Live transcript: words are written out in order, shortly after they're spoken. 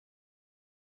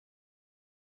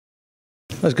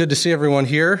It's good to see everyone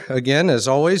here again. As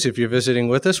always, if you're visiting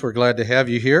with us, we're glad to have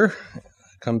you here.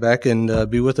 Come back and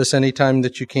be with us anytime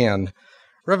that you can.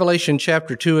 Revelation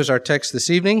chapter 2 is our text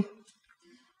this evening.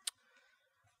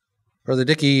 Brother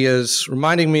Dickey is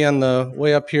reminding me on the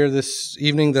way up here this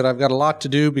evening that I've got a lot to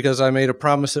do because I made a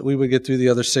promise that we would get through the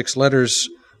other 6 letters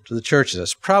to the churches.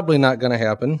 That's probably not going to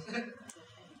happen,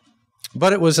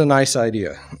 but it was a nice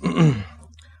idea.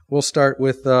 We'll start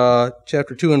with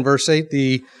chapter 2 and verse 8,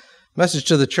 the message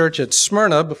to the church at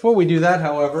Smyrna. Before we do that,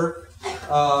 however,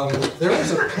 there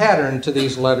is a pattern to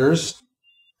these letters,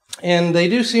 and they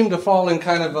do seem to fall in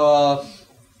kind of a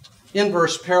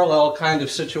inverse parallel kind of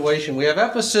situation. We have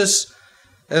Ephesus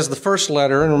as the first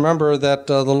letter, and remember that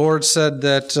the Lord said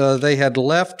that they had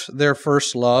left their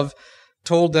first love,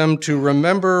 told them to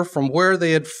remember from where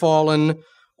they had fallen,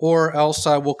 or else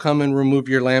I will come and remove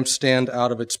your lampstand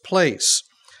out of its place.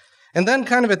 And then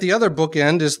kind of at the other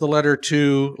bookend is the letter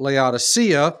to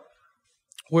Laodicea,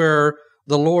 where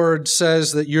the Lord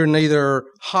says that you're neither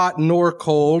hot nor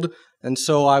cold, and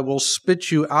so I will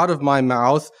spit you out of my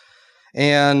mouth.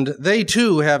 And they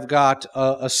too have got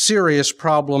a serious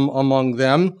problem among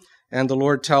them, and the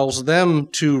Lord tells them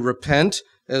to repent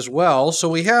as well. So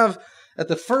we have at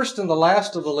the first and the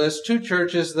last of the list 2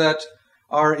 churches that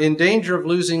are in danger of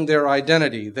losing their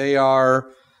identity. They are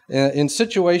in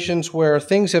situations where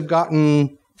things have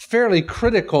gotten fairly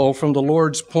critical from the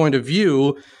Lord's point of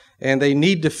view, and they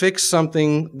need to fix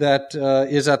something that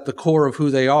is at the core of who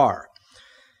they are.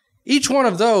 Each one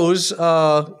of those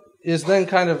is then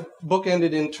kind of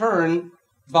bookended in turn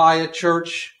by a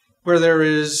church where there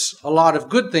is a lot of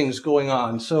good things going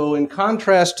on. So in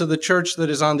contrast to the church that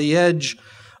is on the edge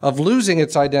of losing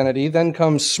its identity, then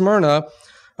comes Smyrna,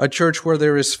 a church where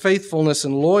there is faithfulness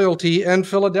and loyalty, and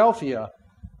Philadelphia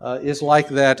is like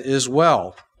that as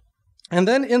well. And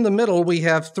then in the middle, we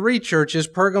have 3 churches,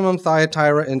 Pergamum,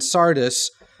 Thyatira, and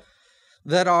Sardis,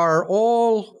 that are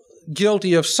all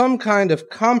guilty of some kind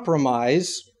of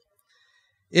compromise.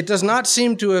 It does not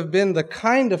seem to have been the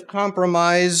kind of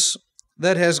compromise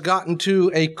that has gotten to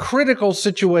a critical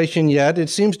situation yet. It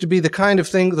seems to be the kind of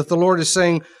thing that the Lord is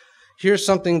saying, here's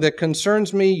something that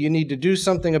concerns me. You need to do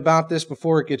something about this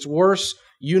before it gets worse.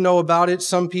 You know about it.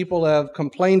 Some people have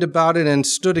complained about it and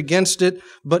stood against it,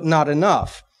 but not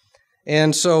enough.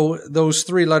 And so those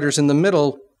 3 letters in the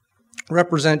middle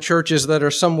represent churches that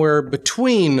are somewhere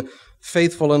between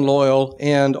faithful and loyal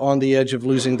and on the edge of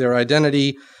losing their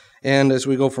identity. And as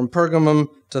we go from Pergamum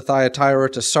to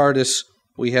Thyatira to Sardis,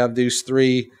 we have these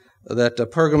 3 that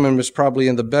Pergamum is probably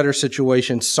in the better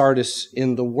situation, Sardis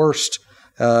in the worst,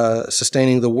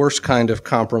 sustaining the worst kind of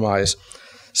compromise.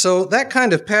 So that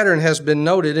kind of pattern has been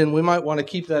noted, and we might want to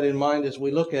keep that in mind as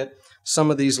we look at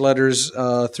some of these letters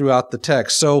throughout the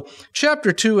text. So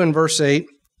chapter 2 and verse 8,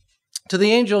 to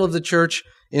the angel of the church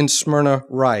in Smyrna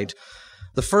write,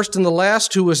 the first and the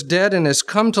last who was dead and has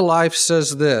come to life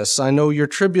says this, I know your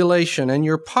tribulation and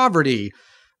your poverty,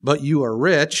 but you are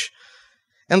rich,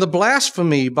 and the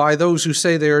blasphemy by those who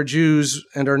say they are Jews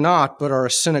and are not, but are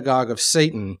a synagogue of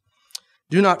Satan.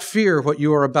 Do not fear what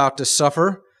you are about to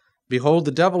suffer. Behold,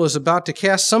 the devil is about to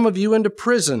cast some of you into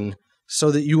prison, so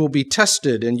that you will be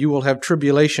tested, and you will have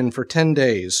tribulation for 10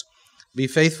 days. Be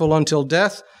faithful until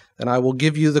death, and I will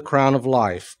give you the crown of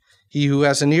life. He who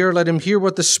has an ear, let him hear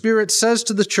what the Spirit says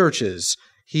to the churches.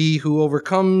 He who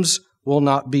overcomes will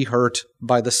not be hurt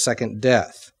by the second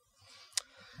death.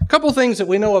 A couple things that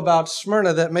we know about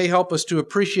Smyrna that may help us to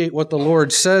appreciate what the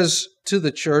Lord says to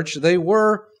the church. They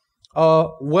were a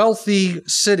wealthy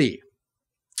city.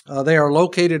 They are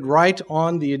located right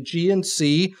on the Aegean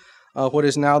Sea, what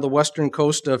is now the western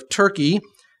coast of Turkey,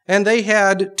 and they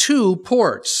had 2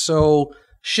 ports, so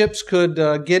ships could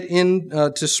get in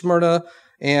to Smyrna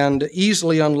and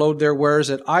easily unload their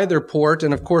wares at either port.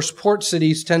 And of course, port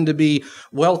cities tend to be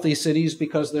wealthy cities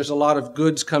because there's a lot of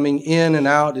goods coming in and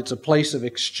out. It's a place of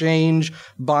exchange,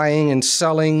 buying and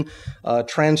selling,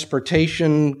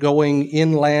 transportation going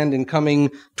inland and coming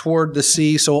toward the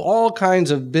sea. So all kinds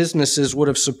of businesses would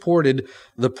have supported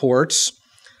the ports.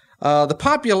 The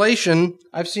population,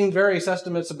 I've seen various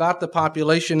estimates about the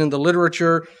population in the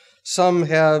literature. Some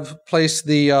have placed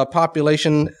the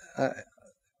population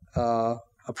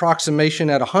approximation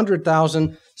at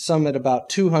 100,000, some at about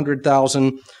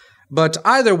 200,000. But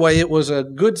either way, it was a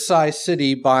good-sized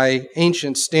city by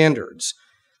ancient standards.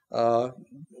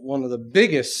 One of the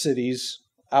biggest cities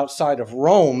outside of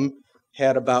Rome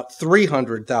had about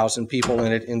 300,000 people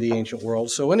in it in the ancient world.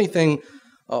 So anything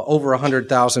over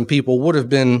 100,000 people would have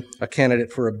been a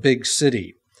candidate for a big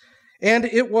city. And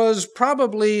it was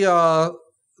probably one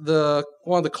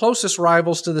of the closest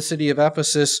rivals to the city of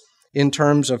Ephesus in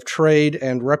terms of trade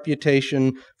and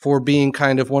reputation for being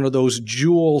kind of one of those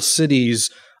jewel cities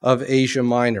of Asia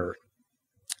Minor.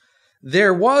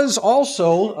 There was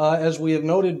also, as we have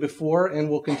noted before and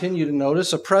will continue to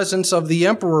notice, a presence of the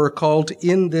emperor cult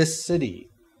in this city.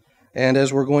 And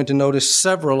as we're going to notice,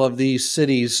 several of these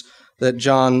cities that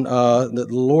that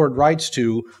the Lord writes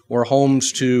to were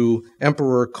homes to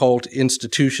emperor cult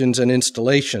institutions and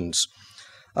installations.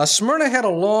 Smyrna had a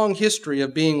long history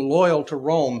of being loyal to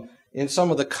Rome in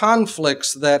some of the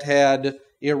conflicts that had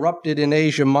erupted in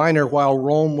Asia Minor while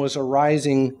Rome was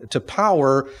arising to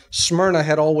power. Smyrna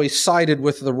had always sided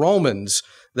with the Romans.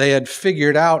 They had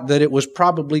figured out that it was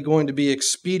probably going to be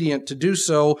expedient to do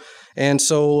so, and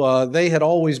so they had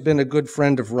always been a good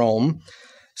friend of Rome.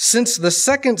 Since the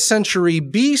 2nd century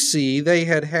BC, they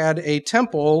had had a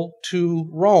temple to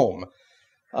Rome.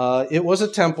 It was a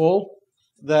temple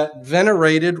that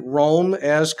venerated Rome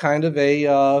as kind of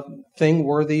a thing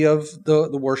worthy of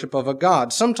the worship of a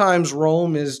god. Sometimes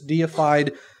Rome is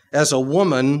deified as a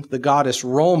woman, the goddess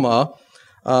Roma,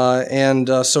 and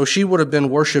so she would have been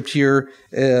worshipped here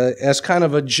as kind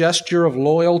of a gesture of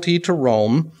loyalty to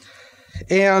Rome.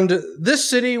 And this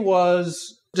city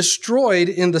was destroyed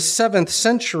in the 7th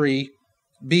century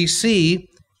BC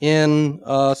in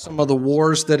some of the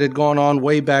wars that had gone on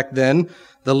way back then.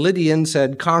 The Lydians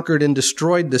had conquered and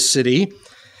destroyed the city.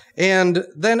 And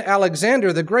then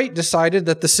Alexander the Great decided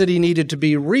that the city needed to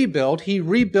be rebuilt. He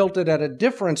rebuilt it at a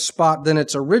different spot than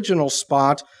its original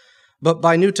spot, but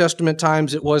by New Testament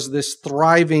times it was this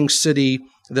thriving city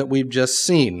that we've just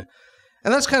seen.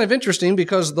 And that's kind of interesting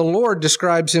because the Lord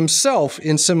describes himself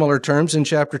in similar terms in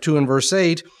chapter 2 and verse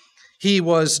 8. He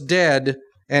was dead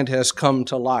and has come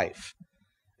to life.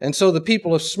 And so the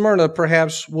people of Smyrna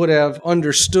perhaps would have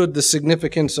understood the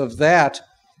significance of that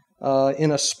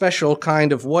in a special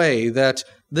kind of way, that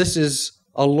this is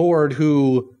a Lord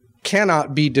who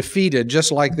cannot be defeated,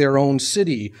 just like their own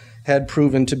city had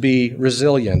proven to be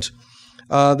resilient.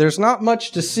 There's not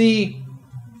much to see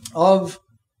of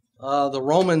the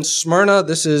Roman Smyrna.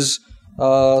 This is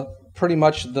pretty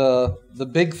much the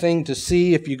big thing to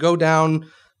see. If you go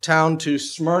downtown to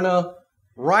Smyrna,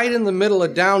 right in the middle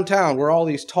of downtown, where all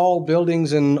these tall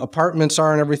buildings and apartments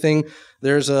are and everything,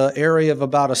 there's an area of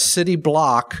about a city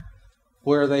block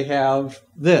where they have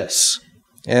this.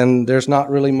 And there's not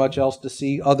really much else to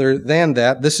see other than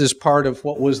that. This is part of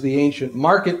what was the ancient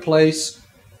marketplace.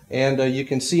 And you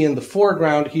can see in the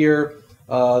foreground here,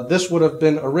 this would have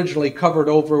been originally covered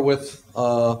over with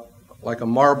like a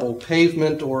marble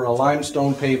pavement or a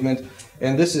limestone pavement.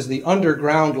 And this is the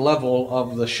underground level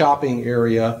of the shopping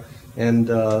area. And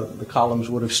the columns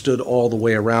would have stood all the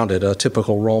way around it, a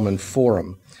typical Roman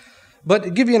forum. But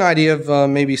to give you an idea of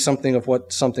maybe something of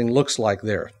what something looks like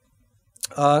there.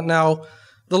 Now,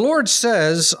 the Lord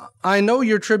says, I know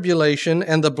your tribulation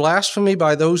and the blasphemy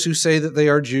by those who say that they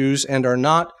are Jews and are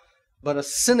not, but a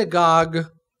synagogue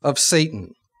of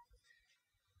Satan.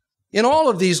 In all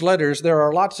of these letters, there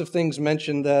are lots of things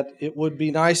mentioned that it would be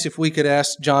nice if we could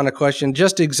ask John a question,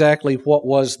 just exactly what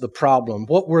was the problem?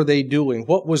 What were they doing?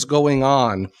 What was going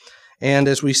on? And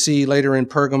as we see later in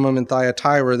Pergamum and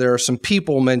Thyatira, there are some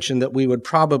people mentioned that we would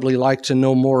probably like to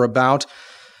know more about.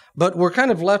 But we're kind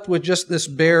of left with just this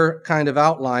bare kind of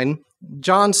outline.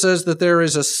 John says that there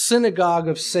is a synagogue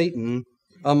of Satan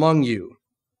among you.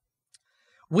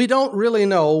 We don't really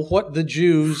know what the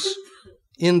Jews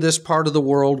in this part of the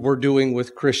world were doing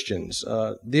with Christians.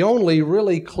 The only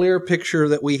really clear picture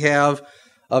that we have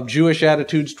of Jewish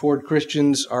attitudes toward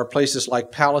Christians are places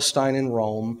like Palestine and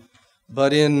Rome.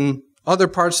 But in other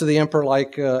parts of the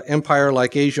empire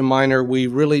like Asia Minor, we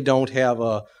really don't have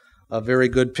a very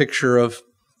good picture of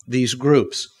these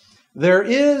groups. There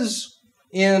is,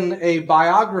 in a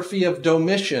biography of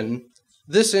Domitian,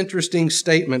 this interesting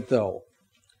statement, though.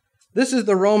 This is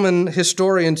the Roman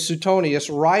historian Suetonius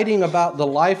writing about the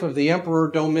life of the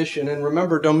Emperor Domitian. And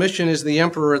remember, Domitian is the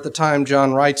emperor at the time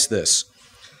John writes this.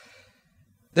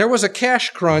 There was a cash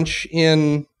crunch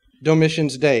in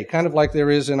Domitian's day, kind of like there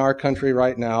is in our country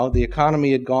right now. The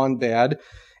economy had gone bad.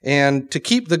 And to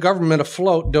keep the government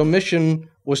afloat, Domitian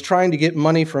was trying to get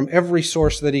money from every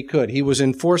source that he could. He was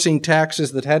enforcing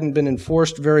taxes that hadn't been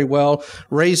enforced very well,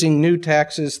 raising new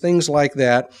taxes, things like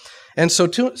that. And so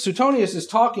Suetonius is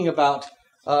talking about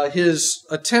his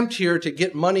attempt here to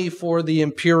get money for the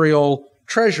imperial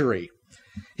treasury.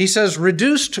 He says,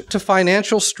 reduced to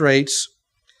financial straits,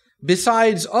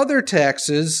 besides other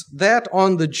taxes, that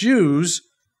on the Jews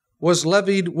was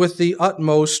levied with the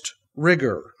utmost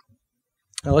rigor.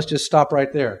 Now let's just stop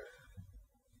right there.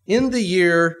 In the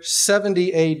year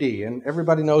 70 AD, and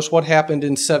everybody knows what happened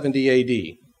in 70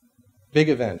 AD, big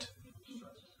event.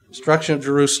 Destruction of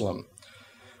Jerusalem.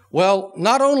 Well,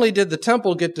 not only did the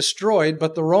temple get destroyed,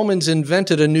 but the Romans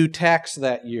invented a new tax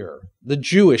that year, the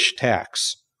Jewish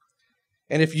tax.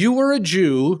 And if you were a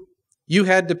Jew, you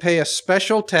had to pay a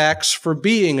special tax for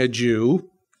being a Jew,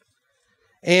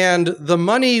 and the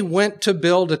money went to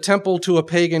build a temple to a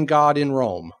pagan god in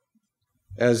Rome,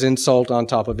 as insult on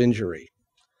top of injury.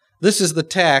 This is the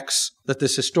tax that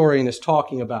this historian is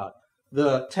talking about,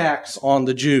 the tax on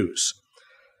the Jews.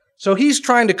 So he's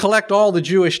trying to collect all the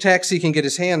Jewish tax he can get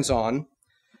his hands on.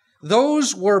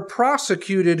 Those were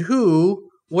prosecuted who,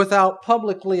 without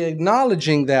publicly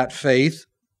acknowledging that faith,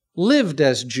 lived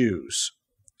as Jews,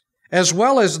 as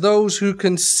well as those who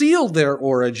concealed their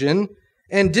origin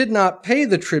and did not pay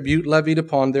the tribute levied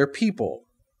upon their people.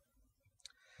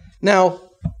 Now,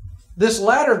 this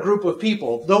latter group of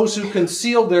people, those who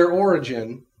concealed their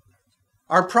origin,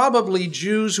 are probably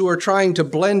Jews who are trying to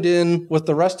blend in with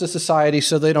the rest of society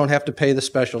so they don't have to pay the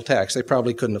special tax. They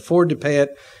probably couldn't afford to pay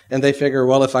it, and they figure,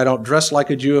 well, if I don't dress like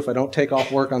a Jew, if I don't take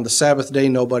off work on the Sabbath day,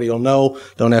 nobody will know,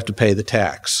 don't have to pay the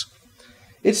tax.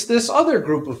 It's this other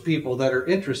group of people that are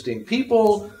interesting,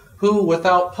 people who,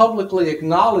 without publicly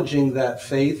acknowledging that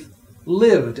faith,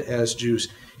 lived as Jews.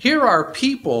 Here are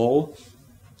people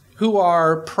who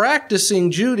are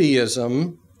practicing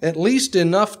Judaism, at least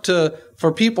enough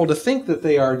for people to think that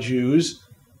they are Jews,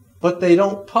 but they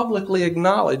don't publicly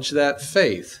acknowledge that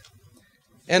faith.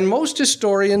 And most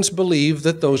historians believe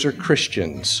that those are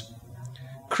Christians.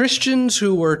 Christians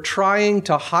who were trying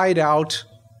to hide out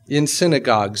in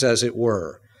synagogues, as it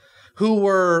were, who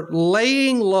were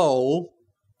laying low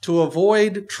to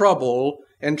avoid trouble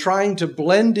and trying to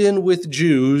blend in with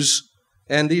Jews,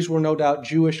 and these were no doubt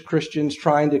Jewish Christians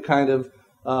trying to kind of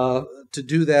to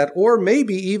do that, or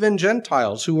maybe even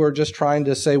Gentiles who are just trying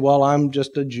to say, well, I'm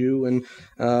just a Jew, and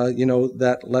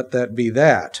let that be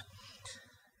that.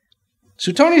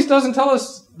 Suetonius doesn't tell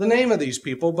us the name of these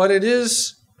people, but it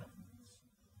is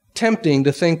tempting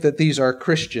to think that these are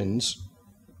Christians.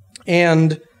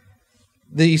 And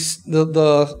the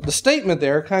statement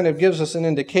there kind of gives us an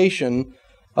indication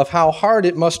of how hard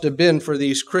it must have been for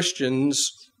these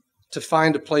Christians to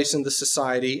find a place in the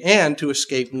society and to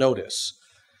escape notice.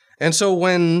 And so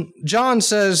when John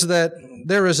says that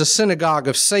there is a synagogue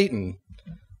of Satan,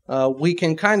 we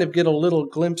can kind of get a little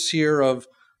glimpse here of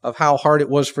how hard it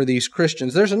was for these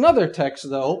Christians. There's another text,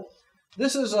 though.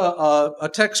 This is a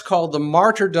text called the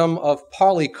Martyrdom of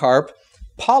Polycarp.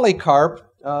 Polycarp,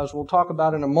 as we'll talk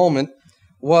about in a moment,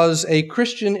 was a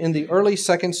Christian in the early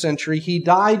 2nd century. He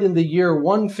died in the year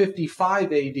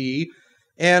 155 AD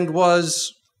and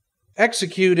was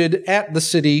executed at the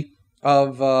city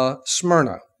of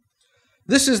Smyrna.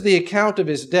 This is the account of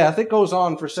his death. It goes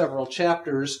on for several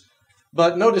chapters,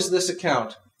 but notice this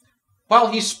account.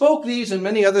 While he spoke these and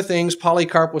many other things,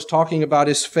 Polycarp was talking about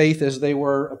his faith as they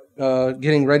were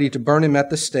getting ready to burn him at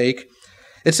the stake.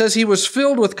 It says he was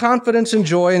filled with confidence and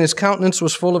joy, and his countenance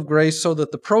was full of grace, so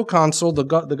that the proconsul, the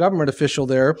government official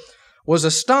there, was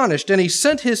astonished, and he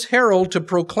sent his herald to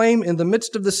proclaim in the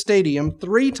midst of the stadium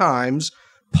 3 times,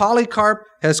 Polycarp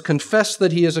has confessed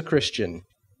that he is a Christian.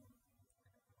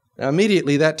 Now,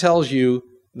 immediately that tells you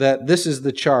that this is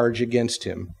the charge against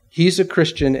him. He's a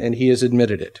Christian, and he has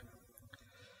admitted it.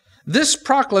 This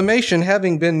proclamation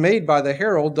having been made by the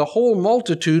herald, the whole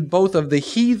multitude, both of the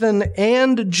heathen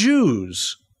and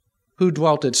Jews who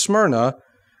dwelt at Smyrna,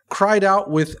 cried out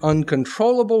with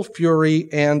uncontrollable fury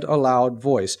and a loud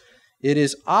voice. It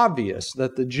is obvious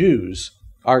that the Jews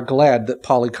are glad that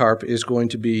Polycarp is going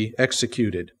to be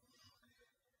executed.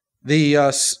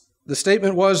 The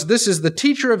statement was, "This is the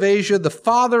teacher of Asia, the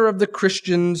father of the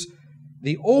Christians,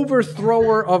 the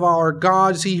overthrower of our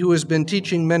gods, he who has been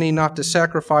teaching many not to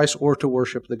sacrifice or to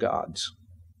worship the gods."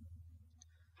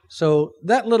 So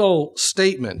that little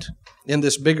statement in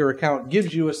this bigger account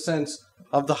gives you a sense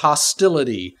of the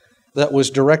hostility that was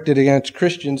directed against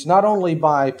Christians, not only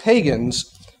by pagans,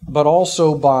 but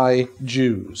also by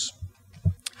Jews.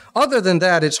 Other than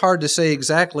that, it's hard to say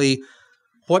exactly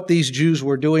what these Jews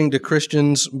were doing to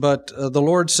Christians, but the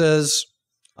Lord says,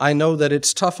 I know that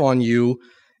it's tough on you,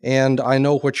 and I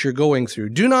know what you're going through.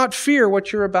 Do not fear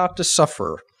what you're about to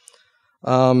suffer.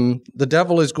 The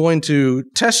devil is going to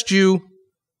test you,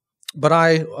 but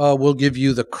I will give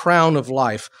you the crown of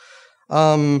life.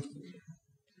 I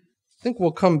think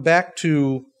we'll come back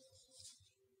to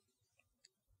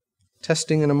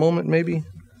testing in a moment, maybe.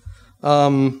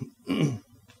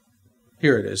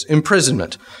 Here it is,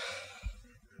 imprisonment.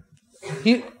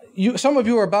 Some of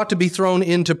you are about to be thrown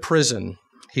into prison,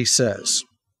 he says.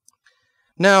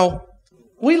 Now,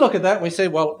 we look at that and we say,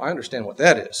 well, I understand what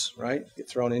that is, right? Get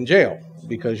thrown in jail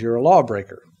because you're a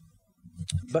lawbreaker.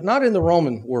 but not in the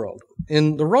Roman world.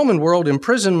 In the Roman world,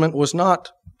 imprisonment was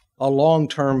not a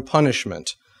long-term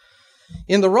punishment.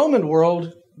 In the Roman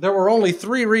world, there were only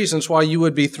 3 reasons why you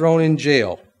would be thrown in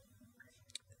jail: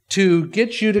 to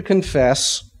get you to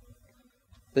confess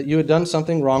that you had done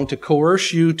something wrong, to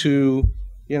coerce you to,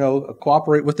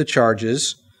 cooperate with the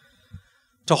charges,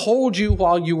 to hold you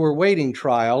while you were waiting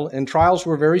trial, and trials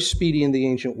were very speedy in the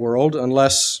ancient world,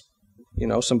 unless,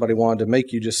 somebody wanted to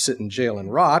make you just sit in jail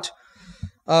and rot,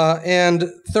 and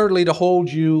thirdly, to hold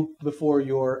you before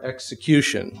your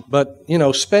execution. But,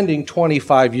 spending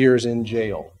 25 years in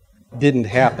jail didn't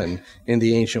happen in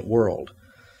the ancient world.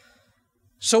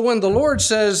 So when the Lord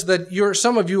says that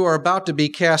some of you are about to be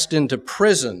cast into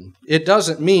prison, it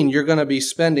doesn't mean you're going to be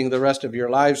spending the rest of your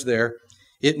lives there.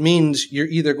 It means you're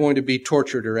either going to be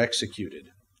tortured or executed.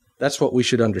 That's what we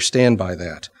should understand by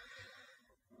that.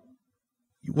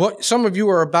 What some of you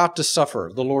are about to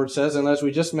suffer, the Lord says, and as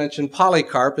we just mentioned,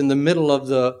 Polycarp in the middle of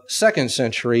the 2nd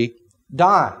century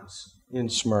dies in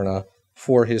Smyrna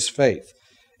for his faith.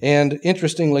 And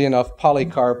interestingly enough,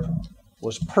 Polycarp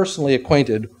was personally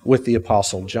acquainted with the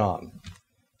Apostle John.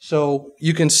 So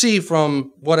you can see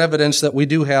from what evidence that we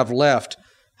do have left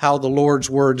how the Lord's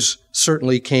words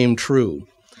certainly came true.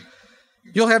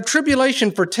 You'll have tribulation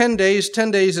for 10 days.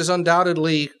 10 days is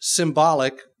undoubtedly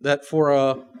symbolic that for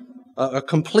a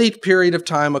complete period of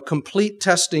time, a complete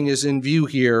testing is in view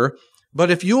here.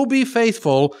 But if you'll be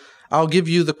faithful, I'll give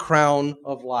you the crown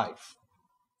of life.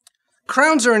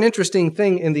 Crowns are an interesting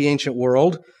thing in the ancient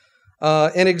world.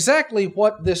 And exactly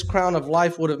what this crown of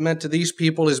life would have meant to these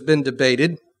people has been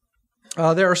debated.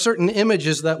 There are certain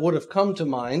images that would have come to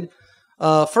mind.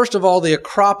 First of all, the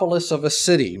Acropolis of a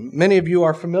city. Many of you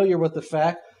are familiar with the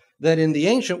fact that in the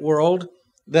ancient world,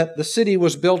 that the city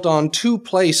was built on 2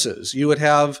 places. You would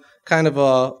have kind of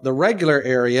the regular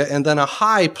area and then a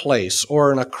high place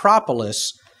or an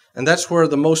acropolis, and that's where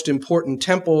the most important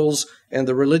temples and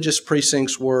the religious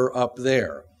precincts were up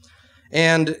there.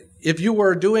 And if you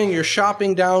were doing your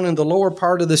shopping down in the lower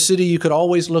part of the city, you could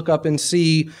always look up and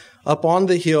see up on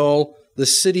the hill the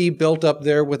city built up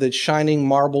there with its shining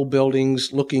marble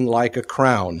buildings looking like a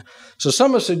crown. So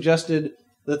some have suggested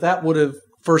that that would have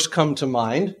first come to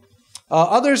mind.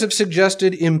 Others have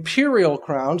suggested imperial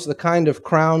crowns, the kind of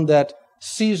crown that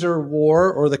Caesar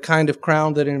wore or the kind of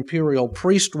crown that an imperial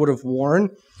priest would have worn.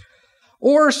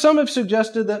 Or some have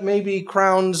suggested that maybe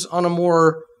crowns on a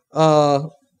more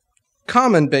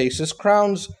common basis,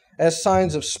 crowns as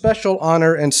signs of special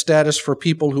honor and status for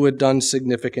people who had done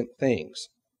significant things.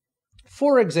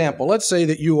 For example, let's say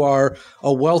that you are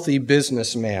a wealthy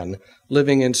businessman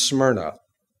living in Smyrna.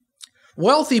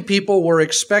 Wealthy people were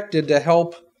expected to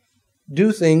help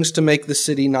do things to make the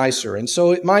city nicer, and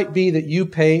so it might be that you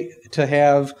pay to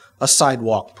have a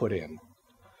sidewalk put in,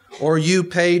 or you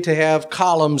pay to have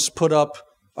columns put up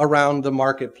around the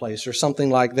marketplace or something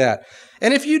like that.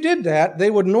 And if you did that, they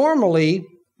would normally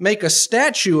make a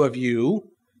statue of you,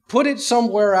 put it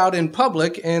somewhere out in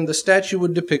public, and the statue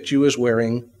would depict you as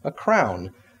wearing a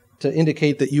crown to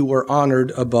indicate that you were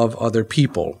honored above other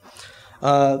people.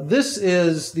 This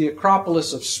is the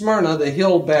Acropolis of Smyrna. The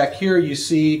hill back here you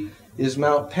see is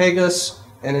Mount Pegasus,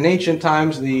 and in ancient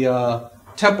times the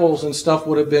temples and stuff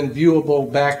would have been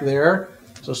viewable back there.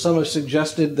 So some have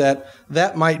suggested that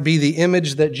that might be the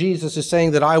image that Jesus is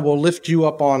saying, that I will lift you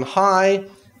up on high,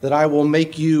 that I will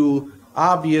make you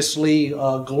obviously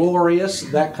glorious,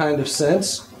 that kind of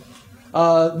sense.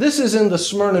 This is in the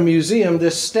Smyrna Museum.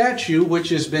 This statue, which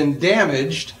has been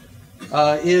damaged,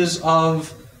 is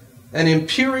of an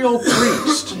imperial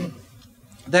priest.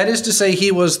 That is to say,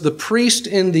 he was the priest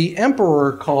in the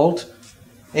emperor cult,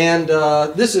 and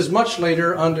this is much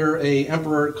later under an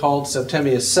emperor called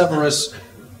Septimius Severus,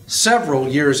 several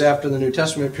years after the New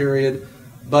Testament period,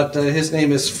 but his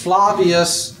name is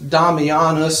Flavius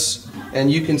Damianus, and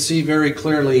you can see very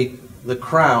clearly the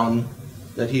crown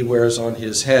that he wears on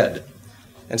his head.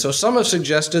 And so some have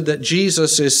suggested that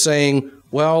Jesus is saying,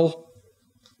 well,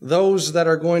 those that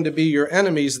are going to be your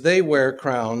enemies, they wear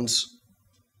crowns,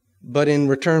 but in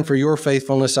return for your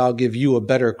faithfulness, I'll give you a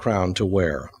better crown to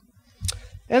wear.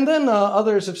 And then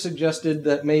others have suggested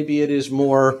that maybe it is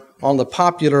more on the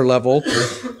popular level.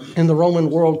 In the Roman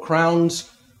world,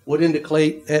 crowns would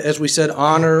indicate, as we said,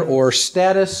 honor or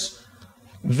status,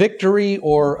 victory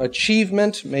or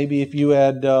achievement. Maybe if you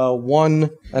had won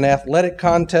an athletic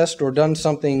contest or done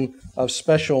something of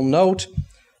special note.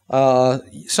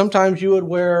 Sometimes you would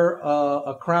wear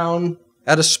a crown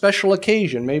at a special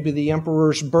occasion, maybe the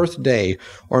emperor's birthday,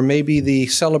 or maybe the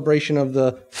celebration of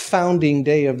the founding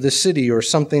day of the city, or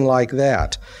something like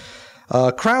that.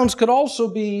 Crowns could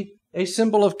also be a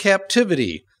symbol of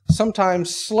captivity.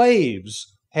 Sometimes slaves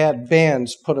had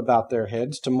bands put about their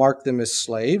heads to mark them as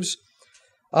slaves.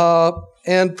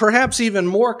 And perhaps even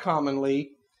more commonly,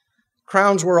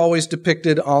 crowns were always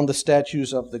depicted on the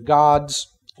statues of the gods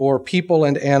or people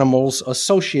and animals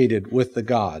associated with the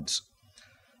gods.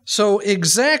 So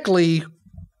exactly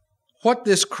what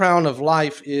this crown of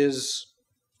life is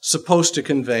supposed to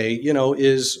convey,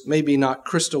 is maybe not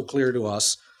crystal clear to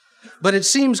us. But it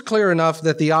seems clear enough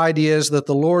that the idea is that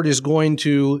the Lord is going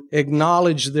to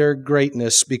acknowledge their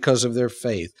greatness because of their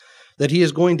faith, that He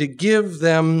is going to give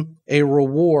them a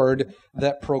reward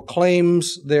that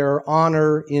proclaims their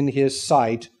honor in His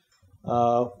sight,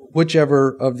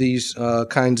 whichever of these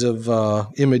kinds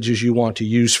of images you want to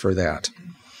use for that.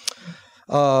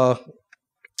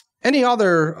 Any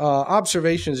other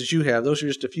observations that you have? Those are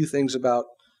just a few things about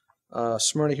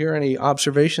Smyrna here. Any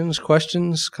observations,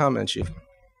 questions, comments you?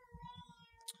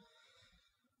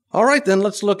 All right, then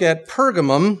let's look at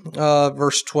Pergamum,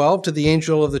 verse 12. To the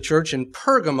angel of the church in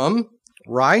Pergamum,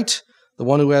 write, the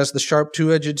one who has the sharp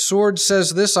two-edged sword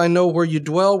says this, I know where you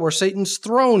dwell, where Satan's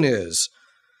throne is,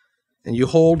 and you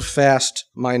hold fast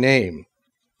my name.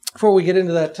 Before we get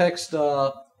into that text,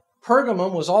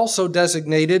 Pergamum was also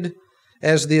designated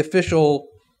as the official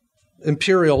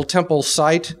imperial temple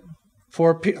site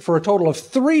for a total of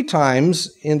 3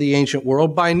 times in the ancient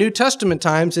world. By New Testament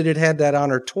times, it had had that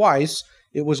honor twice.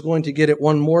 It was going to get it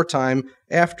one more time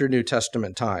after New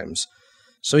Testament times.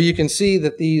 So you can see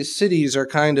that these cities are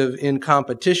kind of in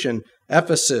competition.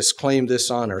 Ephesus claimed this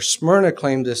honor. Smyrna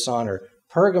claimed this honor.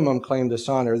 Pergamum claimed this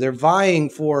honor. They're vying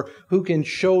for who can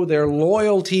show their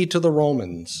loyalty to the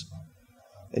Romans.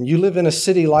 And you live in a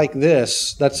city like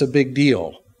this, that's a big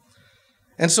deal.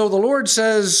 And so the Lord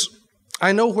says,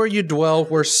 I know where you dwell,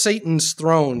 where Satan's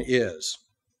throne is.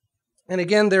 And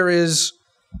again, there is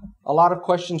a lot of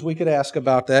questions we could ask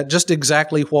about that. Just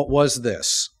exactly what was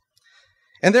this?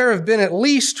 And there have been at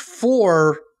least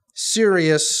 4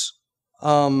 serious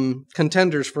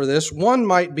contenders for this. One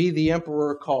might be the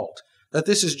emperor cult, that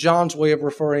this is John's way of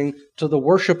referring to the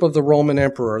worship of the Roman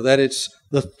emperor, that it's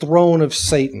the throne of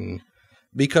Satan,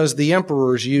 because the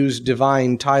emperors use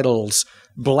divine titles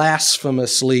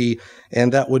blasphemously,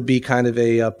 and that would be kind of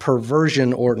a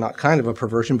perversion, or not kind of a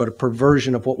perversion, but a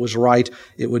perversion of what was right.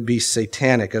 It would be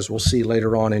satanic, as we'll see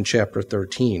later on in chapter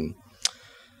 13.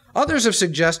 Others have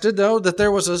suggested, though, that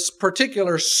there was a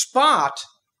particular spot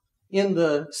in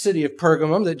the city of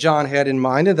Pergamum that John had in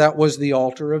mind, and that was the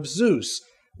altar of Zeus.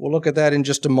 We'll look at that in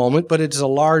just a moment, but it's a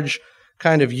large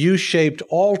kind of U-shaped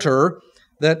altar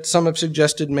that some have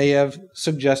suggested may have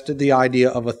suggested the idea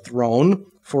of a throne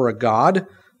for a god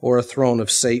or a throne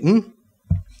of Satan.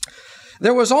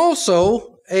 There was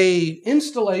also an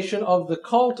installation of the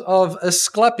cult of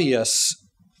Asclepius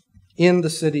in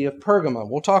the city of Pergamum.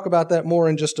 We'll talk about that more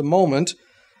in just a moment,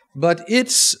 but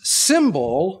its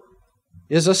symbol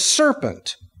is a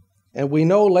serpent. And we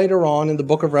know later on in the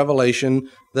book of Revelation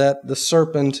that the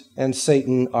serpent and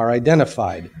Satan are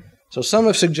identified. So some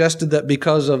have suggested that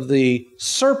because of the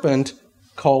serpent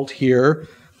cult here,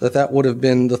 that would have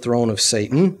been the throne of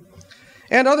Satan.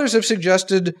 And others have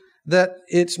suggested that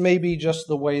it's maybe just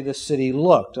the way the city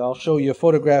looked. I'll show you a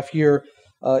photograph here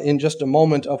in just a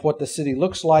moment of what the city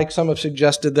looks like. Some have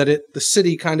suggested that the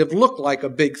city kind of looked like a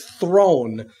big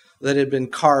throne that had been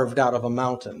carved out of a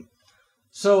mountain.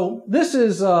 So this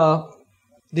is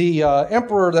the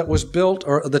emperor that was built,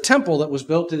 or the temple that was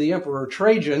built to the Emperor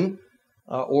Trajan,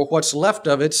 or what's left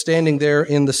of it, standing there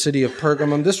in the city of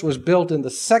Pergamum. This was built in the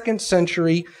 2nd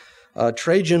century.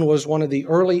 Trajan was one of the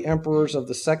early emperors of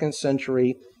the 2nd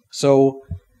century. So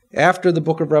after the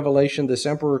book of Revelation, this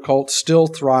emperor cult still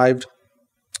thrived.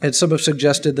 And some have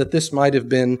suggested that this might have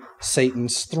been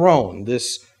Satan's throne,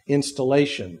 this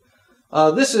installation.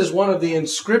 This is one of the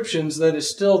inscriptions that is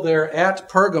still there at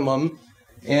Pergamum.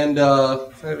 And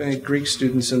if I have any Greek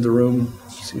students in the room,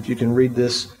 see if you can read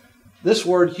this. This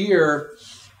word here,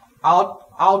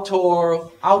 autokrator,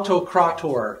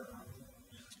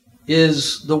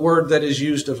 is the word that is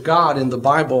used of God in the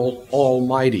Bible,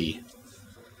 Almighty.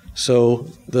 So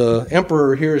the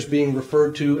emperor here is being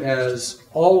referred to as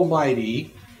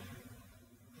Almighty.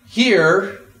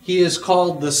 Here, he is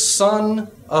called the son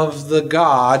of the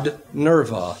god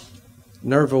Nerva.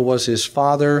 Nerva was his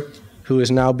father, who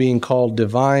is now being called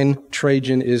divine.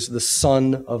 Trajan is the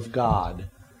son of God.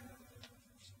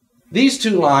 These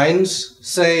 2 lines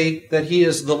say that he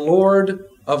is the Lord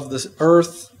of the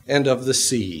earth and of the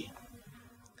sea.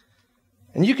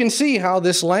 And you can see how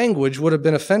this language would have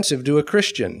been offensive to a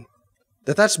Christian.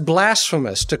 That's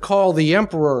blasphemous to call the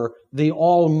emperor the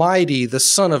Almighty, the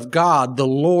Son of God, the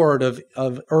Lord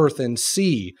of earth and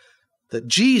sea. That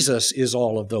Jesus is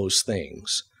all of those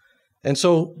things. And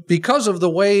so because of the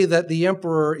way that the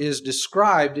emperor is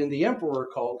described in the emperor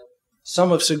cult, some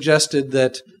have suggested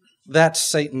that that's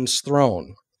Satan's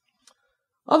throne.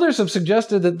 Others have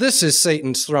suggested that this is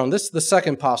Satan's throne. This is the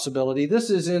second possibility. This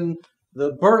is in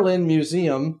the Berlin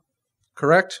Museum,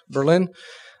 correct? Berlin?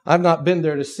 I've not been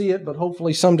there to see it, but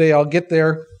hopefully someday I'll get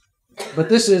there. But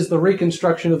this is the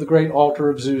reconstruction of the great altar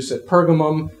of Zeus at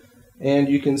Pergamum, and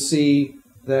you can see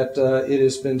that it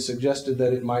has been suggested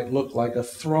that it might look like a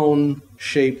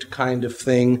throne-shaped kind of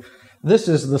thing. This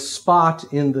is the spot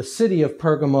in the city of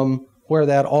Pergamum where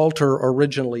that altar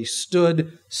originally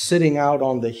stood, sitting out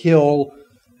on the hill,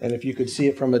 and if you could see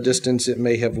it from a distance, it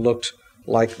may have looked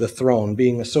like the throne.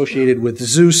 Being associated with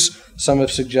Zeus, some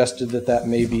have suggested that that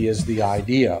maybe is the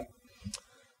idea.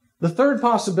 The third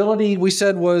possibility, we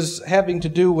said, was having to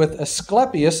do with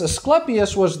Asclepius.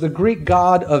 Asclepius was the Greek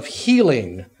god of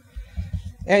healing.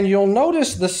 And you'll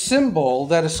notice the symbol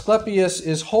that Asclepius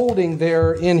is holding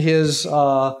there in his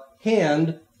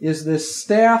hand is this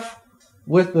staff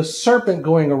with the serpent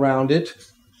going around it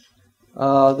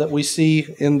that we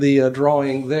see in the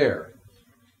drawing there.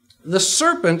 The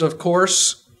serpent, of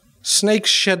course, snakes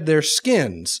shed their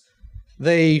skins.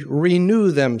 They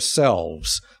renew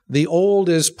themselves. The old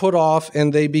is put off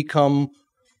and they become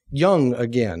young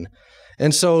again.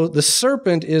 And so the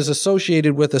serpent is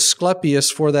associated with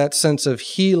Asclepius for that sense of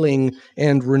healing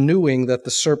and renewing that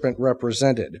the serpent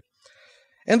represented.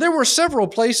 And there were several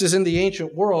places in the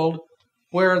ancient world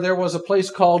where there was a place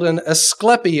called an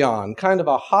Asclepion, kind of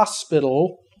a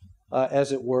hospital,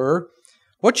 as it were.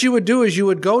 What you would do is you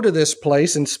would go to this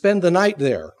place and spend the night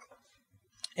there.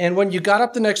 And when you got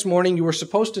up the next morning, you were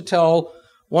supposed to tell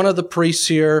one of the priests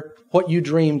here what you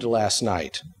dreamed last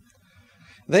night.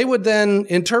 They would then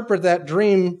interpret that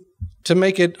dream to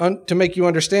make you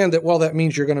understand that, well, that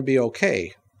means you're going to be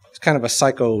okay. It's kind of a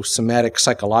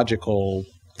psychological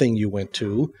thing you went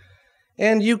to.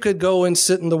 And you could go and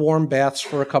sit in the warm baths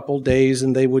for a couple days,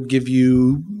 and they would give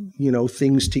you,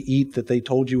 things to eat that they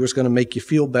told you was going to make you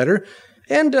feel better.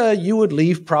 And you would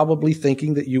leave probably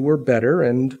thinking that you were better,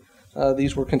 and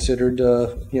these were considered,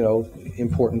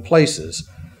 important places.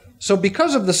 So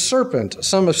because of the serpent,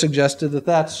 some have suggested that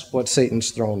that's what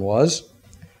Satan's throne was.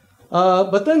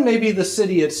 But then maybe the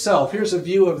city itself. Here's a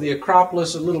view of the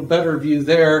Acropolis, a little better view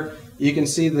there. You can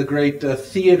see the great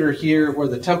theater here where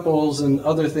the temples and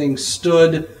other things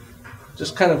stood.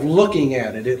 Just kind of looking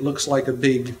at it, it looks like a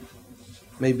big,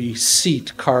 maybe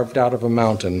seat carved out of a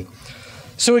mountain.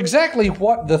 So exactly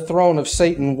what the throne of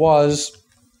Satan was,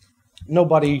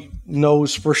 nobody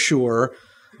knows for sure.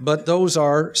 But those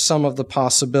are some of the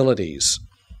possibilities.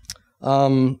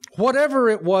 Whatever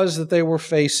it was that they were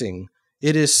facing,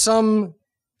 it is some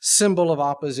symbol of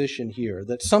opposition here,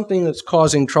 that's something that's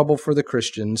causing trouble for the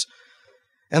Christians.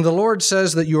 And the Lord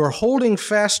says that you are holding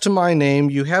fast to my name,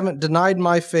 you haven't denied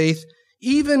my faith,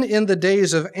 even in the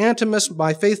days of Antipas,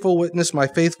 my faithful witness, my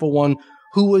faithful one,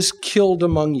 who was killed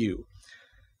among you.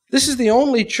 This is the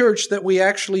only church that we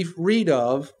actually read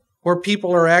of where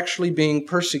people are actually being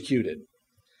persecuted.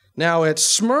 Now, at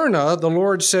Smyrna, the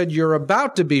Lord said, you're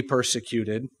about to be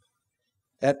persecuted.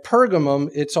 At Pergamum,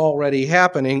 it's already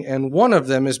happening, and one of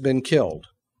them has been killed.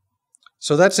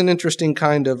 So that's an interesting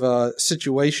kind of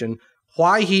situation.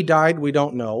 Why he died, we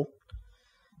don't know.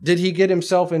 Did he get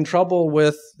himself in trouble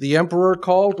with the emperor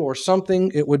cult or something?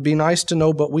 It would be nice to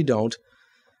know, but we don't.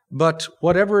 But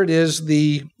whatever it is,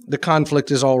 the conflict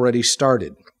has already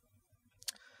started.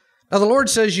 Now, the Lord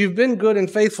says, you've been good and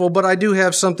faithful, but I do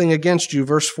have something against you.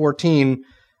 Verse 14,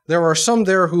 there are some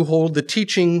there who hold the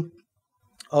teaching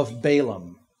of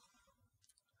Balaam.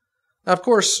 Now, of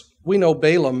course, we know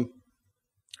Balaam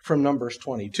from Numbers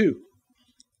 22,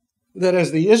 that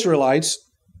as the Israelites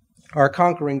are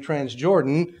conquering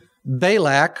Transjordan,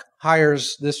 Balak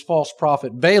hires this false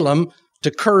prophet Balaam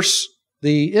to curse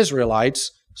the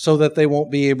Israelites so that they won't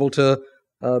be able to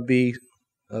be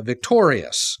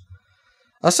victorious.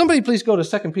 Somebody please go to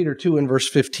 2 Peter 2 and verse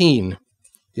 15,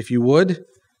 if you would,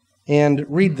 and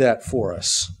read that for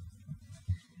us.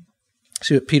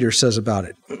 See what Peter says about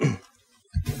it.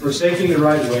 Forsaking the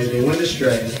right way, they went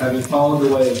astray, having followed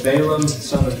the way of Balaam,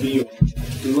 son of Beor,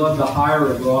 who loved the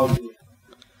hire of wrongdoing.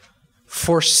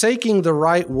 Forsaking the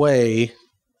right way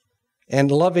and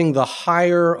loving the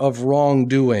hire of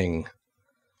wrongdoing.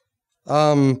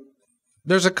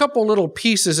 There's a couple little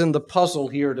pieces in the puzzle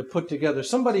here to put together.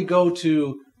 Somebody go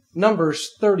to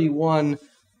Numbers 31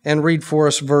 and read for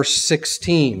us verse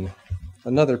 16.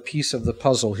 Another piece of the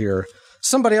puzzle here.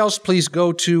 Somebody else please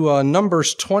go to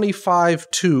Numbers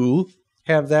 25:2.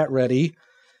 Have that ready.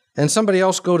 And somebody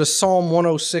else go to Psalm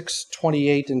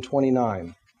 106:28 and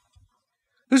 29.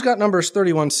 Who's got Numbers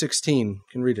 31:16?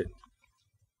 Can read it.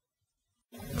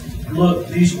 Look,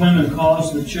 these women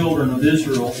caused the children of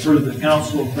Israel through the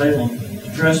counsel of Balaam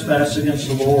to trespass against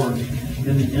the Lord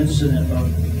in the incident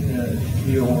of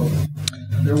Peor.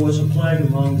 There was a plague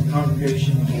among the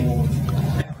congregation of the Lord.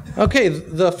 Okay,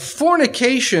 the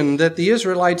fornication that the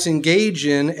Israelites engage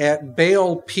in at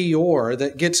Baal Peor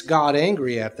that gets God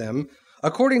angry at them,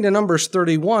 according to Numbers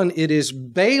 31, it is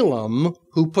Balaam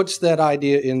who puts that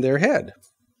idea in their head.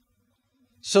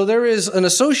 So there is an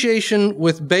association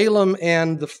with Balaam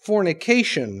and the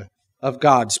fornication of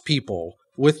God's people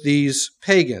with these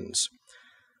pagans.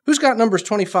 Who's got Numbers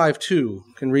 25:2?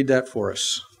 Can read that for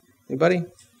us. Anybody?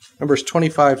 Numbers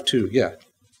 25:2, yeah.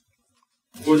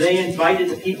 For they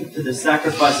invited the people to the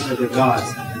sacrifices of their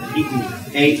gods. The people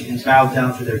ate and bowed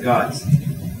down to their gods.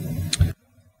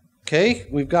 Okay,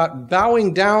 we've got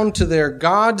bowing down to their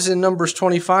gods in Numbers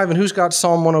 25, and who's got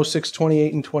Psalm 106,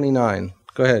 28 and 29?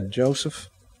 Go ahead, Joseph.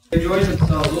 They joined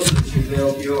themselves also to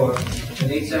Baal Peor,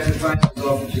 and ate sacrifices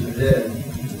offered to the dead.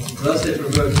 Thus they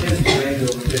provoked him to anger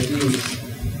with their deeds,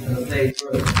 and the plague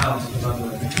toward the house among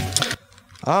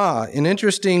them. An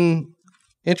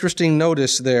interesting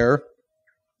notice there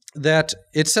that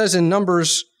it says in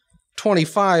Numbers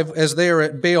 25, as they are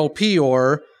at Baal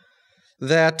Peor,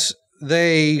 that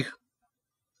they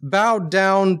bowed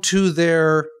down to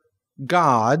their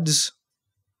gods.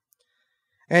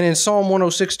 And in Psalm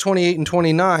 106, 28 and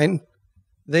 29,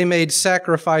 they made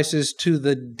sacrifices to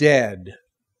the dead.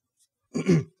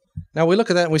 Now we look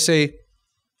at that and we say,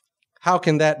 how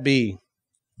can that be?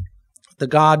 The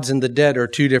gods and the dead are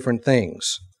two different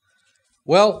things.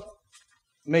 Well,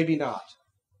 maybe not.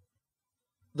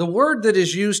 The word that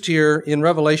is used here in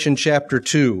Revelation chapter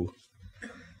 2,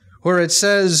 where it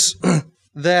says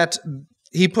that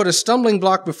he put a stumbling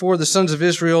block before the sons of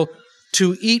Israel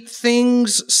to eat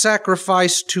things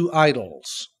sacrificed to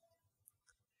idols.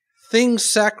 Things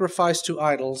sacrificed to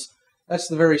idols. That's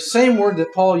the very same word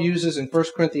that Paul uses in 1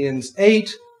 Corinthians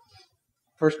 8,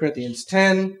 1 Corinthians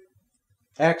 10,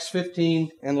 Acts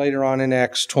 15, and later on in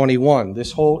Acts 21.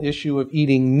 This whole issue of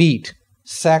eating meat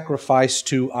sacrificed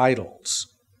to idols.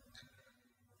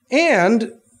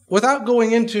 And without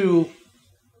going into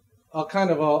a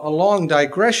kind of a long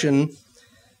digression,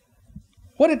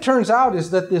 what it turns out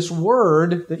is that this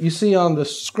word that you see on the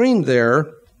screen there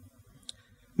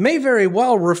may very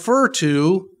well refer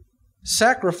to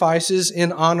sacrifices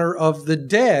in honor of the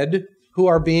dead who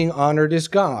are being honored as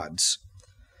gods.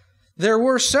 There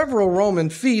were several Roman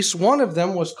feasts. One of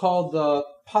them was called the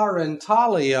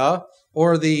Parentalia,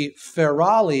 or the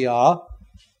Feralia,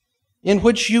 in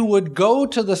which you would go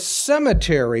to the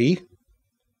cemetery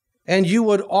and you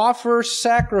would offer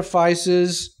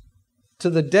sacrifices to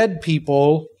the dead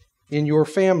people in your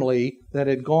family that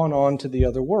had gone on to the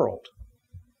other world.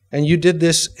 And you did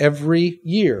this every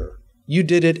year. You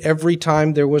did it every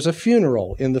time there was a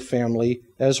funeral in the family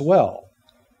as well,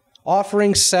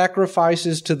 offering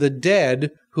sacrifices to the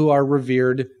dead who are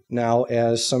revered now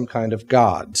as some kind of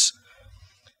gods.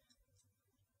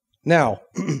 Now,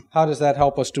 how does that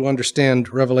help us to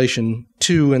understand Revelation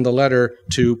 2 and the letter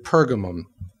to Pergamum?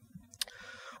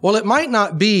 Well, it might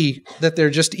not be that they're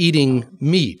just eating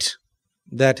meat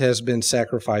that has been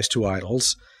sacrificed to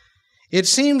idols. It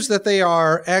seems that they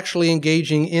are actually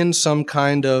engaging in some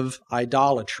kind of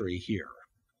idolatry here.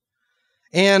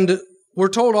 And we're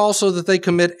told also that they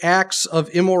commit acts of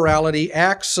immorality,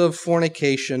 acts of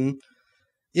fornication.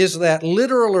 Is that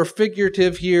literal or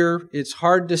figurative here? It's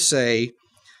hard to say.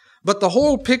 But the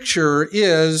whole picture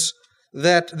is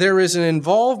that there is an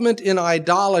involvement in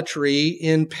idolatry,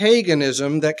 in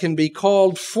paganism, that can be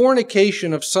called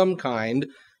fornication of some kind,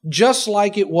 just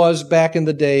like it was back in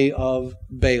the day of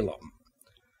Balaam.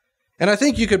 And I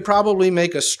think you could probably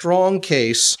make a strong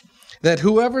case that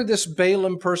whoever this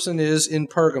Balaam person is in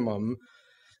Pergamum,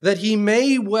 that he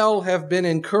may well have been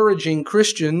encouraging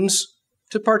Christians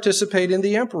to participate in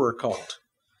the emperor cult.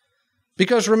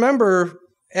 Because remember,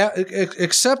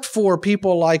 except for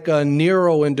people like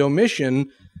Nero and Domitian,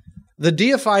 the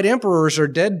deified emperors are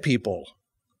dead people.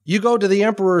 You go to the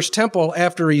emperor's temple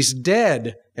after he's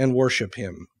dead and worship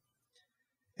him.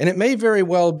 And it may very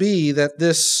well be that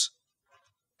this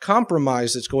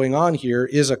compromise that's going on here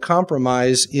is a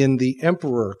compromise in the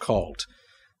emperor cult.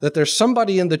 That there's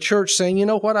somebody in the church saying, you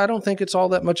know what, I don't think it's all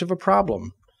that much of a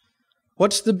problem.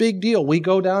 What's the big deal? We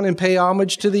go down and pay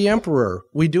homage to the emperor.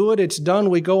 We do it, it's done,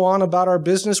 we go on about our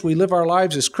business, we live our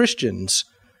lives as Christians.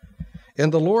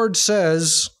 And the Lord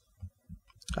says,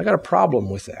 I got a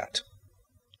problem with that.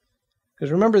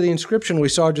 Because remember the inscription we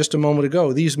saw just a moment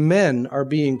ago. These men are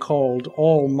being called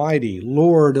Almighty,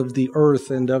 Lord of the earth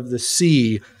and of the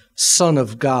sea, Son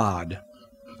of God.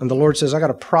 And the Lord says, I got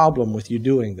a problem with you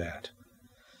doing that.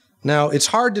 Now, it's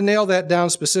hard to nail that down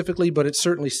specifically, but it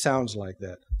certainly sounds like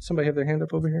that. Somebody have their hand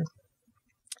up over here?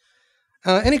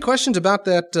 Any questions about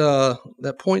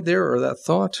that point there or that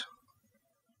thought?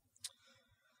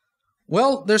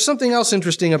 Well, there's something else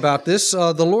interesting about this.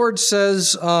 The Lord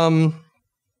says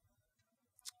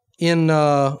in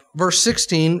verse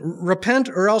 16, "Repent,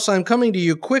 or else I'm coming to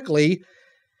you quickly,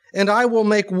 and I will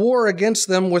make war against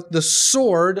them with the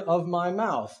sword of my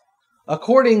mouth."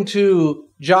 According to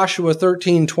Joshua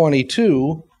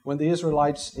 13:22, when the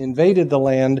Israelites invaded the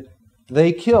land,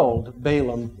 they killed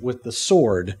Balaam with the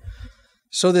sword.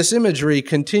 So this imagery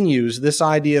continues, this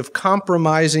idea of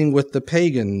compromising with the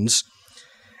pagans.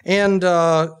 And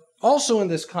also in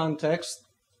this context,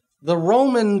 the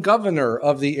Roman governor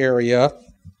of the area,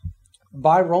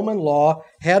 by Roman law,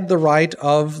 had the right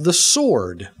of the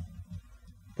sword,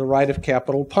 the right of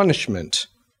capital punishment.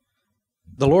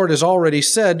 The Lord has already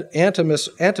said,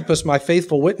 Antipas, my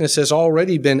faithful witness, has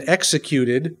already been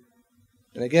executed.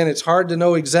 And again, it's hard to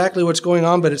know exactly what's going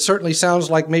on, but it certainly sounds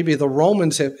like maybe the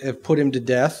Romans have put him to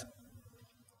death.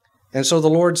 And so the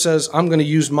Lord says, I'm going to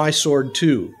use my sword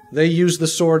too. They use the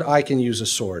sword, I can use a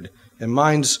sword. And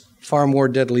mine's far more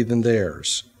deadly than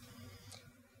theirs.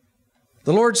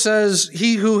 The Lord says,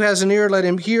 he who has an ear, let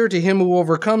him hear. To him who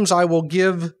overcomes, I will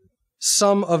give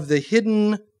some of the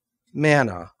hidden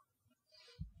manna.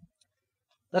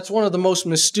 That's one of the most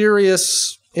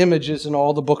mysterious images in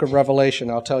all the book of Revelation,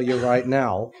 I'll tell you right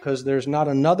now, because there's not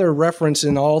another reference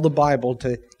in all the Bible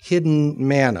to hidden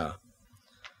manna.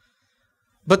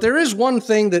 But there is one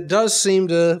thing that does seem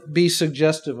to be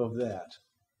suggestive of that.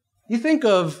 You think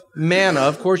of manna,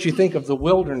 of course you think of the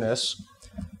wilderness,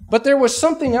 but there was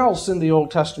something else in the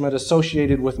Old Testament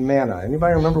associated with manna.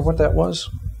 Anybody remember what that was?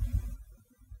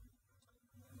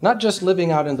 Not just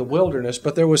living out in the wilderness,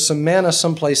 but there was some manna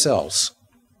someplace else.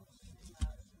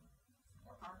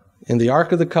 In the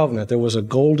Ark of the Covenant, there was a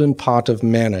golden pot of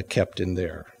manna kept in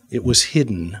there. It was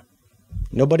hidden.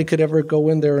 Nobody could ever go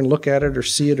in there and look at it or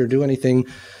see it or do anything.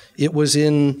 It was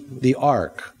in the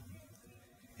Ark.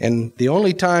 And the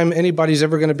only time anybody's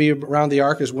ever going to be around the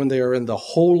Ark is when they are in the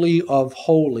Holy of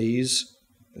Holies.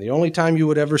 And the only time you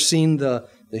would ever seen the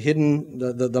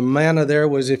manna there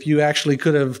was if you actually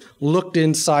could have looked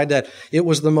inside that. It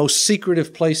was the most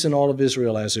secretive place in all of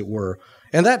Israel, as it were.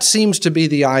 And that seems to be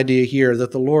the idea here,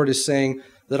 that the Lord is saying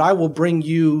that I will bring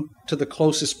you to the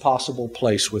closest possible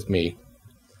place with me.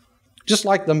 Just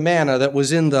like the manna that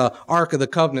was in the Ark of the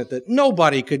Covenant that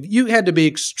nobody could, you had to be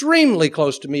extremely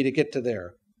close to me to get to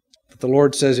there. But the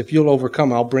Lord says, if you'll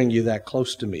overcome, I'll bring you that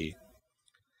close to me.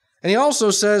 And he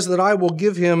also says that I will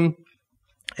give him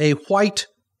a white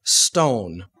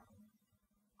stone.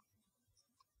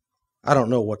 I don't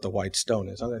know what the white stone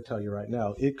is. I'm going to tell you right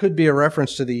now. It could be a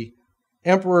reference to the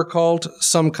emperor cult,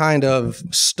 some kind of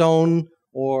stone,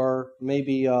 or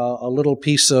maybe a little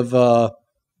piece of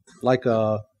like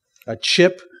a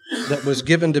chip that was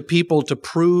given to people to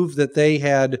prove that they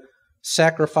had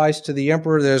sacrificed to the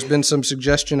emperor. There's been some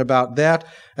suggestion about that,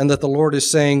 and that the Lord is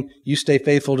saying, you stay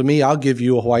faithful to me, I'll give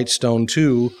you a white stone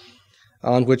too,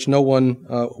 on which no one,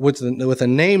 with a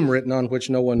name written on which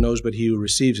no one knows but he who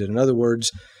receives it. In other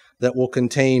words, that will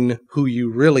contain who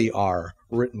you really are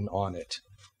written on it.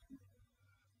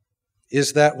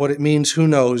 Is that what it means? Who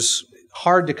knows?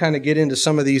 Hard to kind of get into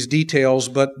some of these details,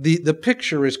 but the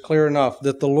picture is clear enough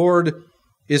that the Lord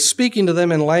is speaking to them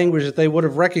in language that they would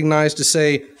have recognized to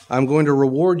say, I'm going to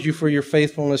reward you for your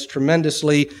faithfulness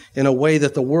tremendously in a way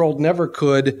that the world never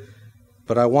could,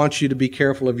 but I want you to be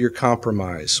careful of your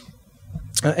compromise.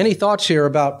 Any thoughts here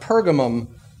about Pergamum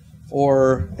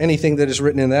or anything that is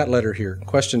written in that letter here?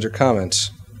 Questions or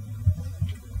comments?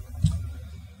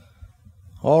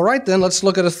 All right, then, let's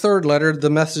look at a third letter,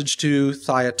 the message to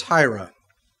Thyatira.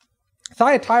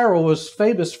 Thyatira was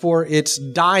famous for its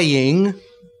dyeing,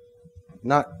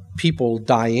 not people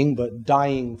dyeing, but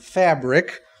dyeing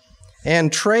fabric,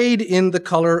 and trade in the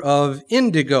color of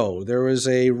indigo. There is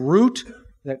a root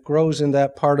that grows in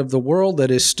that part of the world that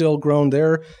is still grown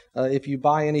there. If you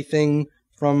buy anything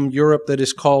from Europe that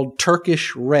is called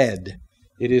Turkish red,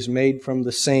 it is made from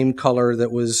the same color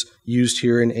that was used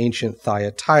here in ancient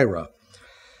Thyatira.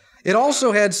 It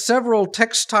also had several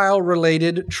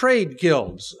textile-related trade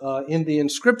guilds. In the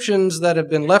inscriptions that have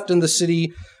been left in the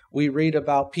city, we read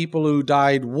about people who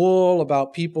dyed wool,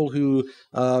 about people who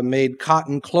made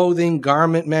cotton clothing,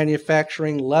 garment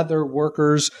manufacturing, leather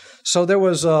workers. So there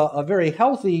was a very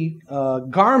healthy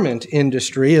garment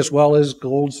industry, as well as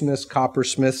goldsmiths,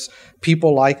 coppersmiths,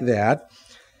 people like that.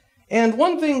 And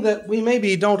one thing that we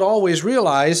maybe don't always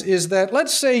realize is that,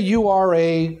 let's say you are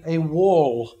a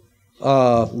wool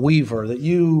weaver, that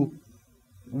you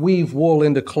weave wool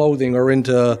into clothing or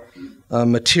into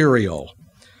material.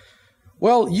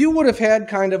 Well, you would have had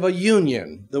kind of a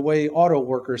union, the way auto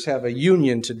workers have a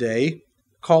union today,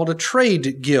 called a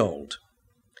trade guild.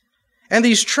 And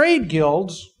these trade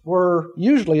guilds were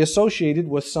usually associated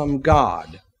with some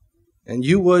god. And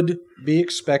you would be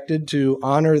expected to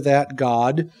honor that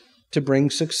god to bring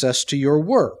success to your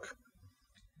work.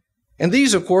 And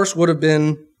these, of course, would have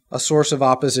been a source of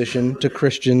opposition to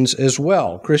Christians as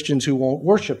well, Christians who won't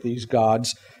worship these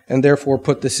gods and therefore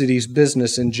put the city's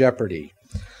business in jeopardy.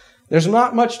 There's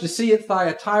not much to see at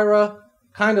Thyatira.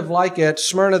 Kind of like at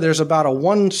Smyrna, there's about a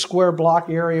 1 square block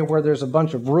area where there's a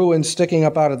bunch of ruins sticking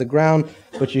up out of the ground,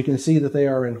 but you can see that they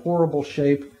are in horrible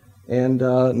shape and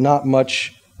not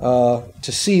much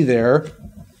to see there.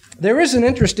 There is an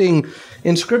interesting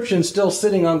inscription still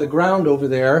sitting on the ground over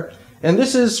there, and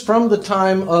this is from the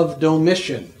time of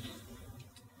Domitian.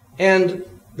 And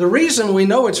the reason we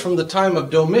know it's from the time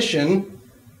of Domitian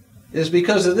is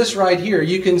because of this right here.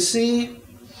 You can see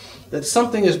that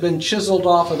something has been chiseled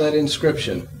off of that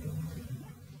inscription.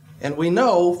 And we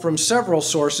know from several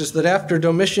sources that after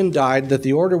Domitian died, that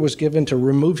the order was given to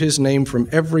remove his name from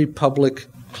every public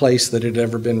place that had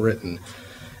ever been written.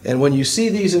 And when you see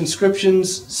these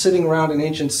inscriptions sitting around in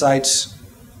ancient sites,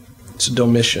 it's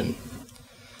Domitian.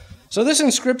 So this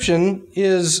inscription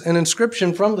is an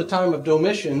inscription from the time of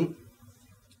Domitian.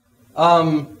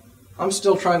 I'm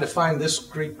still trying to find this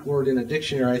Greek word in a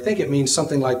dictionary. I think it means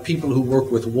something like people who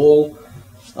work with wool.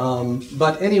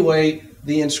 But anyway,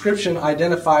 the inscription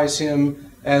identifies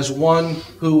him as one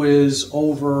who is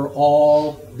over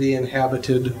all the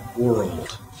inhabited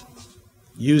world,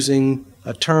 using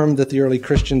a term that the early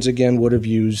Christians again would have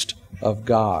used of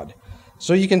God.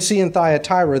 So you can see in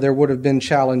Thyatira there would have been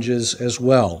challenges as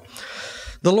well.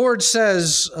 The Lord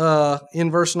says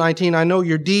in verse 19, I know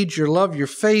your deeds, your love, your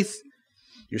faith,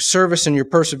 your service and your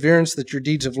perseverance, that your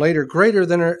deeds of late are greater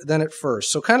than at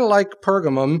first. So kind of like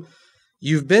Pergamum,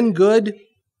 you've been good,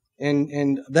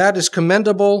 and that is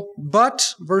commendable.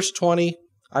 But, verse 20,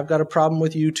 I've got a problem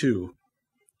with you too,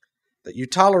 that you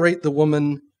tolerate the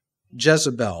woman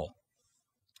Jezebel.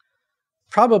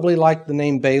 Probably like the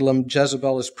name Balaam,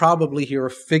 Jezebel is probably here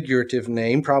a figurative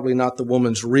name, probably not the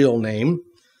woman's real name.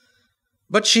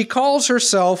 But she calls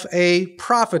herself a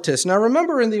prophetess. Now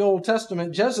remember, in the Old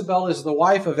Testament, Jezebel is the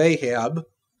wife of Ahab,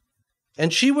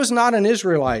 and she was not an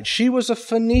Israelite. She was a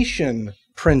Phoenician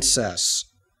princess.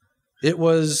 It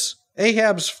was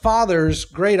Ahab's father's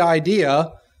great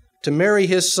idea to marry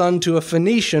his son to a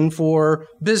Phoenician for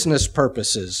business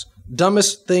purposes.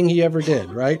 Dumbest thing he ever did,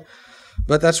 right?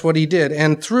 But that's what he did.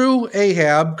 And through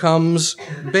Ahab comes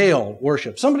Baal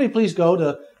worship. Somebody please go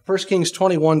to 1 Kings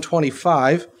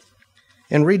 21:25.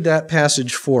 And read that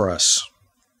passage for us.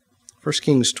 1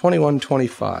 Kings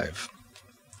 21:25.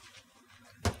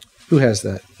 Who has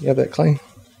that? You have that, Clay?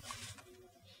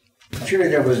 Sure,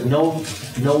 there was no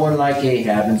one like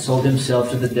Ahab, and sold himself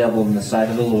to the devil in the sight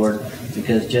of the Lord,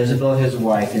 because Jezebel his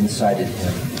wife incited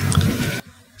him.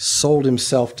 Sold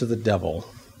himself to the devil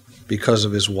because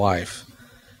of his wife.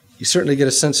 You certainly get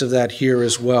a sense of that here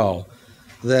as well,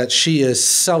 that she is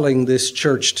selling this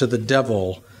church to the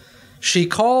devil. She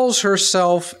calls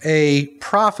herself a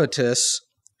prophetess.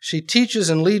 She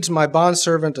teaches and leads my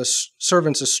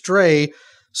servants astray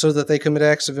so that they commit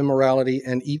acts of immorality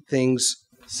and eat things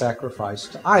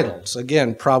sacrificed to idols.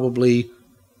 Again, possibly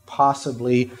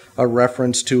a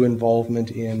reference to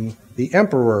involvement in the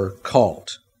emperor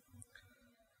cult.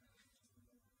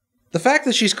 The fact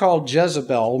that she's called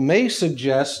Jezebel may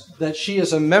suggest that she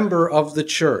is a member of the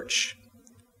church.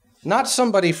 Not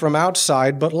somebody from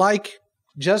outside, but like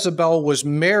Jezebel was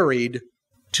married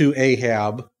to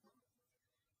Ahab,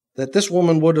 that this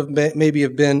woman would have maybe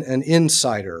have been an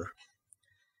insider,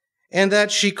 and that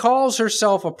she calls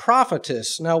herself a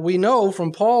prophetess. Now, we know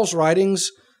from Paul's writings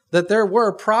that there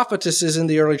were prophetesses in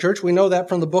the early church. We know that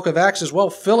from the book of Acts as well.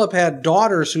 Philip had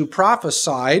daughters who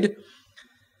prophesied,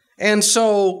 and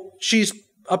so she's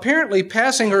apparently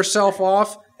passing herself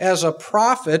off as a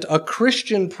prophet, a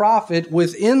Christian prophet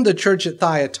within the church at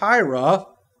Thyatira.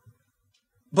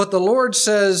 But the Lord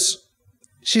says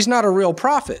she's not a real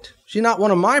prophet. She's not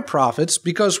one of my prophets,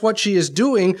 because what she is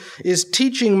doing is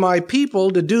teaching my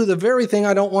people to do the very thing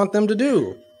I don't want them to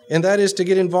do, and that is to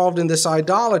get involved in this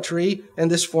idolatry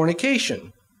and this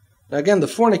fornication. Now again, the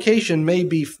fornication may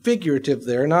be figurative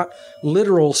there, not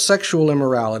literal sexual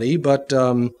immorality, but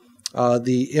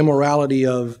the immorality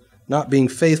of not being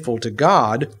faithful to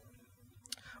God.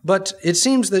 But it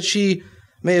seems that she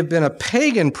may have been a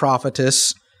pagan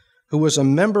prophetess who was a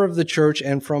member of the church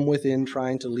and from within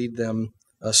trying to lead them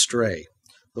astray.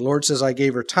 The Lord says, I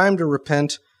gave her time to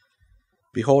repent,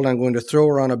 Behold, I'm going to throw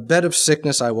her on a bed of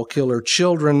sickness. I will kill her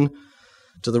children.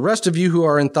 To the rest of you who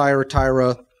are in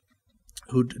Thyatira,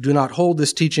 who do not hold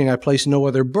this teaching, I place no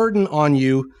other burden on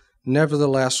you.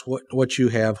 Nevertheless, what you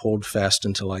have, hold fast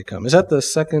until I come. Is that the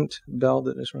second bell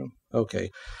that is rung?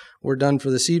 Okay. We're done for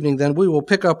this evening. Then we will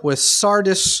pick up with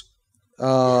Sardis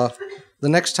the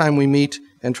next time we meet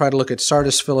and try to look at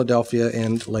Sardis, Philadelphia,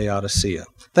 and Laodicea.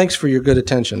 Thanks for your good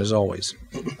attention, as always.